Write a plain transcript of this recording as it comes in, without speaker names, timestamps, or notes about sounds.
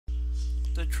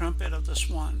The Trumpet of the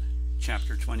Swan,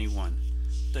 Chapter 21.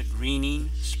 The Greening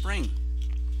Spring.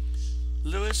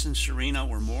 Louis and Serena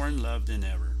were more in love than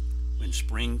ever. When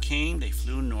spring came, they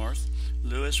flew north,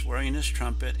 Louis wearing his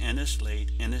trumpet and his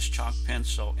slate and his chalk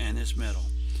pencil and his medal,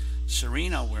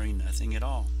 Serena wearing nothing at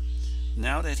all.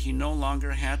 Now that he no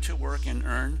longer had to work and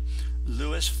earn,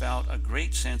 Louis felt a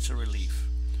great sense of relief.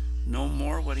 No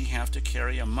more would he have to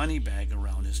carry a money bag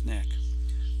around his neck.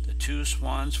 The two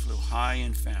swans flew high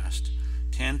and fast,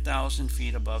 10,000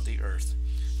 feet above the earth.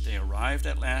 They arrived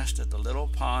at last at the little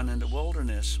pond in the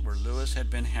wilderness where Louis had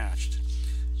been hatched.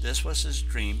 This was his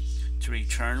dream, to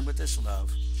return with his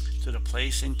love to the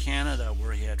place in Canada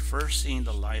where he had first seen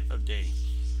the light of day.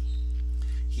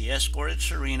 He escorted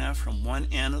Serena from one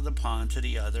end of the pond to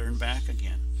the other and back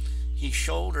again. He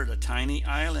showed her the tiny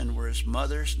island where his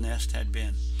mother's nest had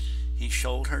been. He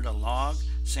showed her the log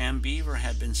Sam Beaver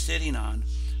had been sitting on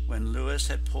when Louis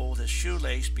had pulled his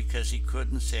shoelace because he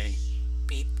couldn't say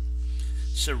beep.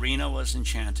 Serena was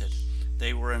enchanted.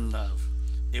 They were in love.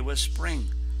 It was spring.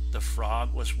 The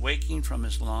frog was waking from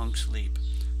his long sleep.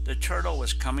 The turtle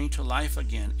was coming to life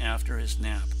again after his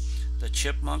nap. The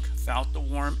chipmunk felt the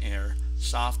warm air,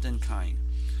 soft and kind,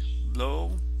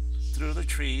 blow through the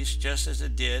trees just as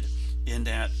it did in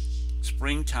that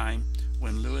springtime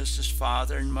when Louis's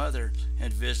father and mother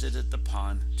had visited the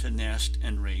pond to nest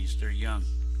and raise their young.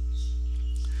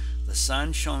 The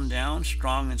sun shone down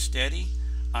strong and steady.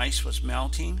 Ice was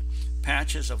melting.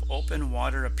 Patches of open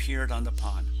water appeared on the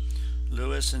pond.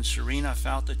 Louis and Serena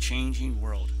felt the changing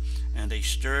world, and they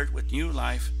stirred with new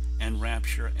life and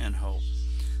rapture and hope.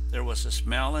 There was a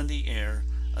smell in the air,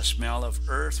 a smell of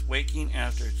earth waking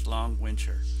after its long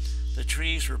winter. The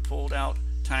trees were pulled out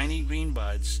tiny green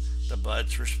buds. The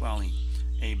buds were swelling.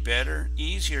 A better,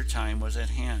 easier time was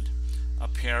at hand. A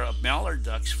pair of mallard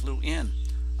ducks flew in.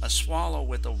 A swallow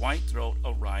with a white throat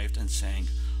arrived and sang,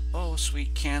 "Oh,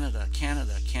 sweet Canada,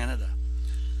 Canada, Canada."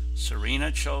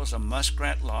 Serena chose a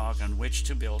muskrat log on which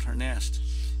to build her nest.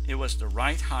 It was the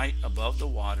right height above the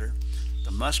water.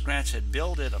 The muskrats had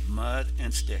built it of mud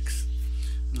and sticks.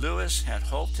 Louis had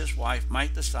hoped his wife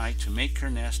might decide to make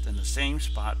her nest in the same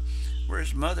spot where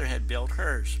his mother had built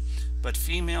hers, but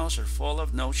females are full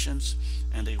of notions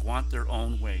and they want their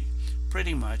own way,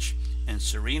 pretty much, and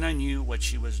Serena knew what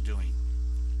she was doing.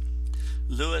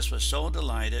 Louis was so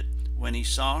delighted when he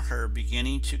saw her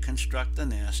beginning to construct the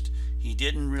nest, he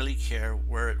didn't really care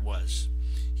where it was.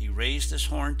 He raised his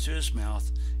horn to his mouth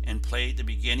and played the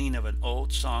beginning of an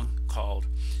old song called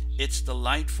 "It's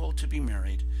Delightful to Be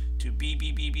Married, to be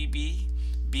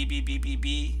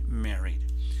married."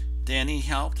 Then he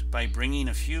helped by bringing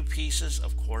a few pieces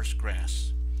of coarse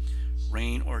grass.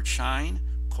 Rain or shine,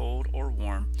 cold or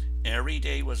warm, every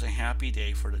day was a happy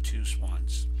day for the two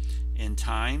swans. In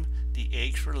time, the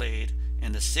eggs were laid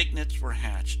and the cygnets were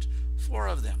hatched, 4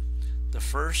 of them. The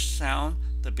first sound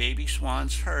the baby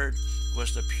swans heard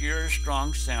was the pure,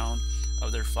 strong sound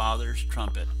of their father's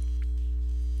trumpet.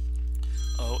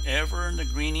 "Oh, ever in the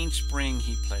greening spring,"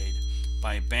 he played,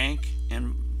 by bank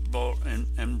and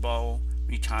bow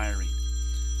retiring.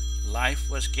 Life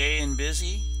was gay and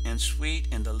busy and sweet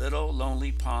in the little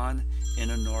lonely pond in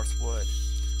the north wood.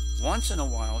 Once in a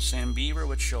while Sam Beaver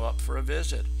would show up for a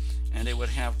visit, and they would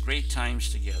have great times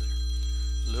together.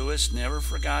 Louis never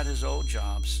forgot his old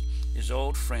jobs, his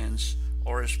old friends,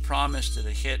 or his promise to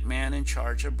the hit man in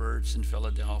charge of birds in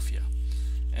Philadelphia.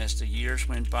 As the years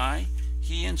went by,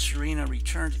 he and Serena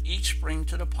returned each spring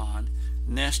to the pond,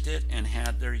 nested, and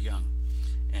had their young.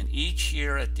 And each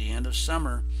year at the end of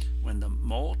summer, when the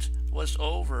molt was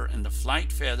over and the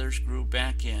flight feathers grew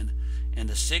back in, and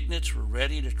the cygnets were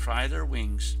ready to try their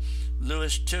wings,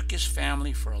 Louis took his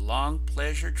family for a long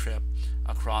pleasure trip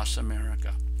across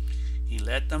America. He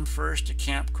led them first to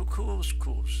Camp Cuckoo's,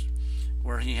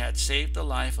 where he had saved the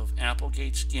life of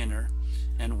Applegate Skinner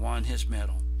and won his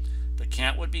medal. The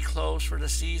camp would be closed for the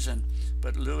season,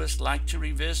 but Louis liked to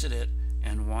revisit it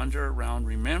and wander around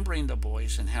remembering the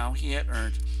boys and how he had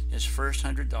earned his first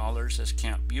 $100 as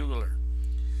camp bugler.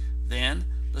 Then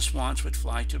the swans would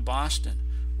fly to Boston,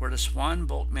 where the swan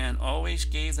boatman always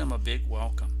gave them a big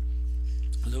welcome.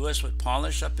 Louis would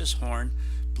polish up his horn,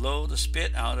 blow the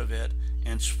spit out of it,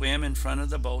 and swim in front of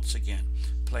the boats again,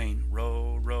 playing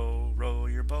 "Row, row, row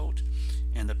your boat,"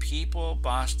 and the people of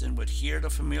Boston would hear the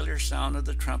familiar sound of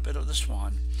the trumpet of the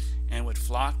swan and would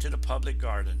flock to the public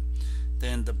garden.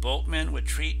 Then the boatmen would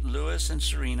treat Louis and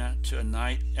Serena to a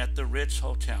night at the Ritz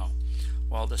Hotel,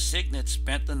 while the cygnets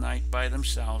spent the night by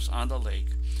themselves on the lake,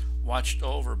 watched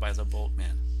over by the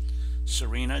boatmen.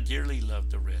 Serena dearly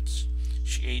loved the Ritz.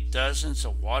 She ate dozens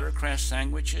of watercress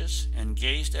sandwiches and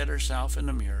gazed at herself in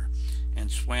the mirror and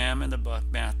swam in the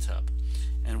bathtub.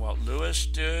 and while Louis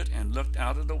stood and looked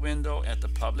out of the window at the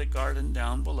public garden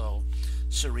down below,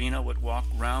 Serena would walk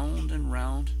round and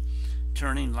round,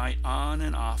 turning light on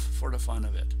and off for the fun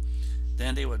of it.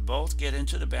 Then they would both get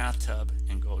into the bathtub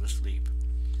and go to sleep.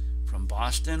 From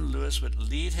Boston, Louis would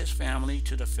lead his family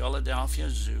to the Philadelphia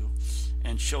Zoo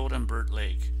and show them Bird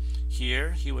Lake.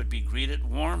 Here he would be greeted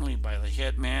warmly by the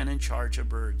head man in charge of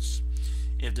birds.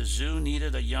 If the zoo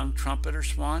needed a young trumpeter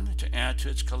swan to add to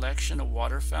its collection of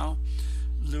waterfowl,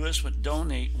 Louis would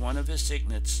donate one of his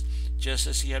cygnets, just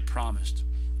as he had promised.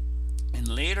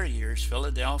 In later years,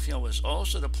 Philadelphia was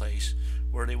also the place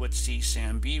where they would see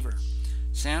Sam Beaver.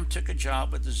 Sam took a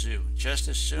job with the zoo just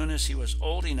as soon as he was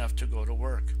old enough to go to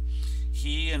work.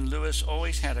 He and Louis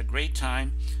always had a great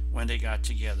time when they got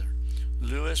together.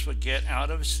 Louis would get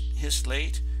out of his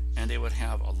slate and they would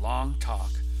have a long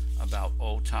talk about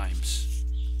old times.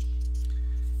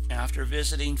 After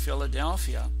visiting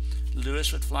Philadelphia,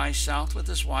 Louis would fly south with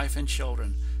his wife and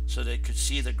children so they could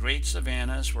see the great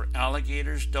savannas where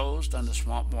alligators dozed on the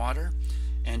swamp water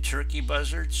and turkey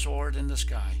buzzards soared in the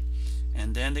sky.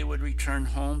 And then they would return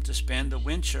home to spend the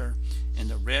winter in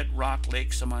the Red Rock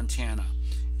Lakes of Montana,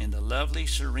 in the lovely,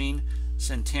 serene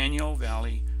Centennial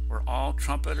Valley where all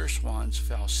trumpeter swans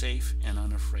felt safe and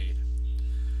unafraid.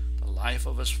 The life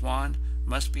of a swan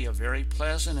must be a very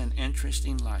pleasant and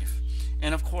interesting life.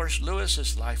 And of course,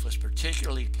 Louis's life was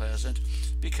particularly pleasant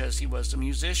because he was a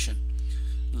musician.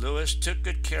 Louis took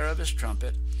good care of his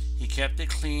trumpet. He kept it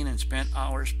clean and spent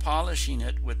hours polishing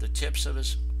it with the tips of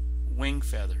his wing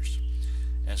feathers.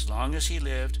 As long as he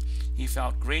lived, he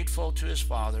felt grateful to his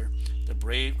father, the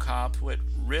brave cop who had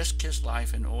risked his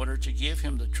life in order to give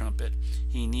him the trumpet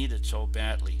he needed so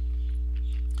badly.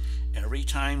 Every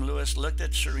time Louis looked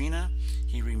at Serena,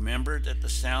 he remembered that the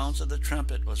sounds of the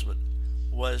trumpet was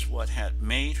what had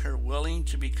made her willing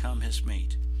to become his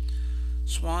mate.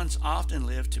 Swans often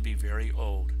live to be very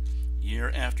old.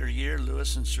 Year after year,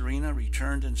 Louis and Serena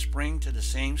returned in spring to the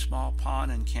same small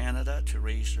pond in Canada to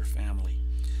raise their family.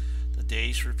 The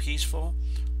days were peaceful.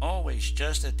 Always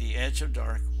just at the edge of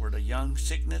dark, where the young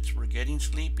cygnets were getting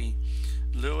sleepy,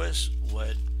 Louis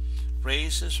would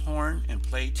raise his horn and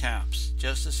play taps,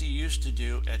 just as he used to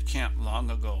do at camp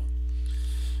long ago.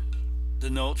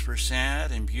 The notes were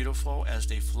sad and beautiful as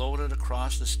they floated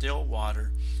across the still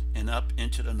water and up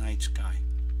into the night sky.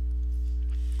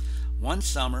 One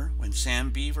summer, when Sam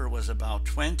Beaver was about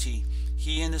 20,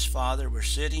 he and his father were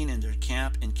sitting in their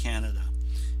camp in Canada.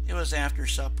 It was after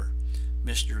supper.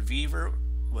 Mr. Beaver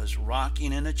was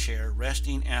rocking in a chair,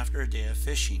 resting after a day of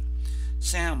fishing.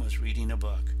 Sam was reading a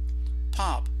book.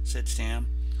 "Pop," said Sam,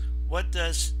 "what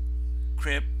does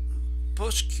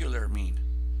crepuscular mean?"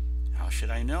 "How should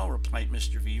I know?" replied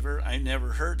Mr. Beaver. "I've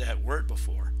never heard that word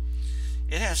before."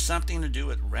 "It has something to do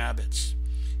with rabbits,"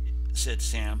 said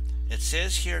Sam. "It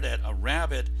says here that a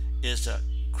rabbit is a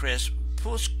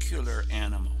crepuscular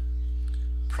animal."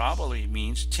 "Probably it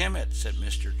means timid," said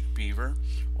Mr. Beaver.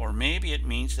 "Or maybe it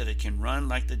means that it can run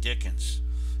like the dickens.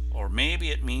 Or maybe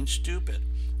it means stupid.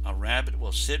 A rabbit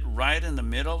will sit right in the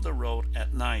middle of the road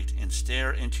at night and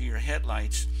stare into your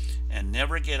headlights and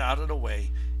never get out of the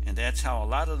way, and that's how a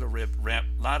lot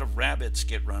of rabbits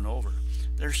get run over.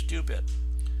 They're stupid."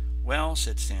 "Well,"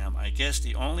 said Sam, "I guess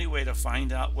the only way to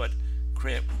find out what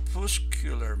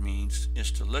crepuscular means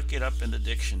is to look it up in the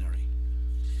dictionary."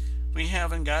 "We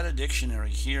haven't got a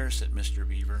dictionary here," said Mr.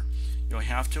 Beaver. "You'll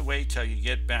have to wait till you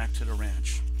get back to the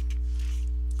ranch."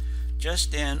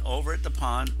 Just then, over at the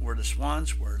pond where the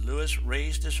swans were, Louis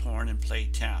raised his horn and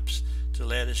played taps to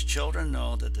let his children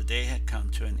know that the day had come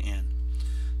to an end.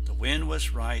 The wind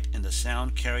was right and the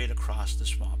sound carried across the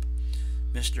swamp.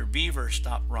 Mr. Beaver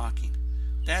stopped rocking.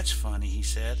 "That's funny," he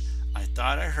said. "I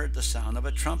thought I heard the sound of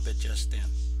a trumpet just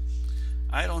then."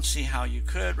 "I don't see how you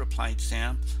could," replied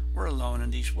Sam. "We're alone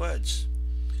in these woods."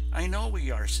 "I know we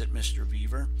are," said Mr.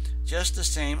 Beaver. "Just the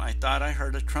same, I thought I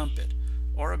heard a trumpet,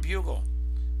 or a bugle."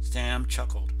 Sam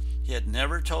chuckled. He had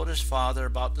never told his father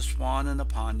about the swan in the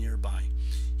pond nearby.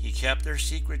 He kept their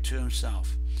secret to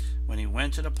himself. When he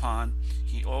went to the pond,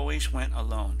 he always went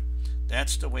alone.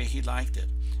 That's the way he liked it,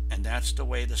 and that's the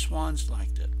way the swans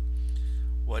liked it.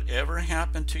 "Whatever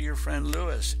happened to your friend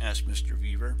Louis?" asked Mr.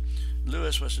 Beaver.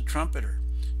 "Louis was a trumpeter.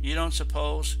 You don't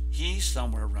suppose he's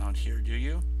somewhere around here, do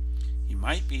you?" "He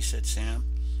might be," said Sam.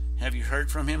 "Have you heard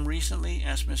from him recently?"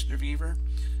 asked Mr. Beaver.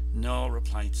 "No,"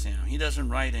 replied Sam. "He doesn't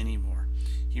write anymore.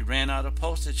 He ran out of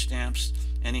postage stamps,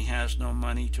 and he has no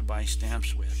money to buy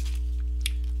stamps with."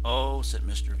 "Oh," said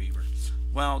Mr. Beaver.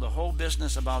 "Well, the whole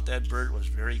business about that bird was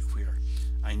very queer.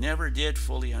 I never did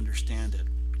fully understand it."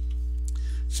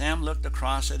 Sam looked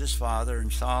across at his father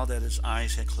and saw that his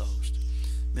eyes had closed.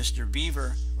 Mr.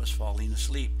 Beaver was falling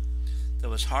asleep. There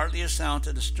was hardly a sound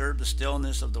to disturb the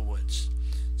stillness of the woods.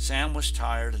 Sam was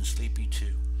tired and sleepy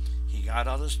too. He got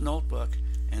out his notebook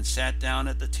and sat down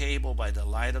at the table by the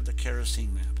light of the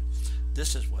kerosene lamp.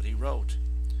 This is what he wrote.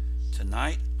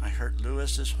 Tonight I heard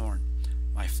Lewis's horn.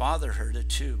 My father heard it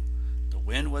too. The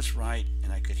wind was right,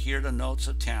 and I could hear the notes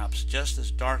of taps just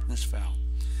as darkness fell.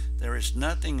 There is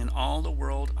nothing in all the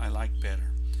world I like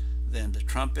better than the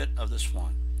trumpet of the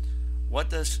swan. What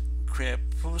does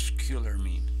crepuscular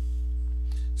mean?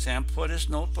 Sam put his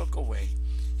notebook away.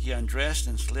 He undressed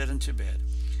and slid into bed.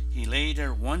 He lay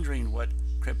there wondering what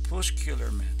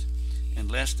crepuscular meant. In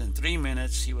less than 3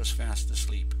 minutes he was fast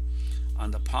asleep.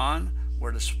 On the pond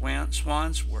where the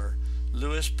swans were,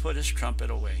 Lewis put his trumpet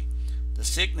away. The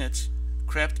cygnets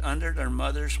crept under their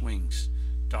mother's wings.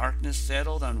 Darkness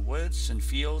settled on woods and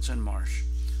fields and marsh.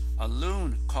 A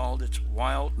loon called its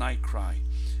wild night cry.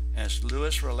 As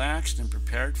Lewis relaxed and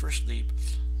prepared for sleep,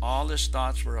 all his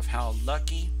thoughts were of how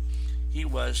lucky he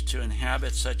was to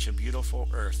inhabit such a beautiful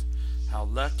earth, how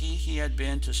lucky he had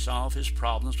been to solve his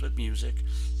problems with music,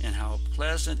 and how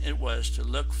pleasant it was to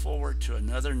look forward to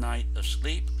another night of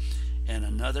sleep and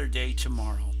another day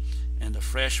tomorrow, and a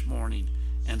fresh morning,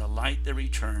 and a light that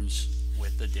returns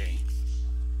with the day.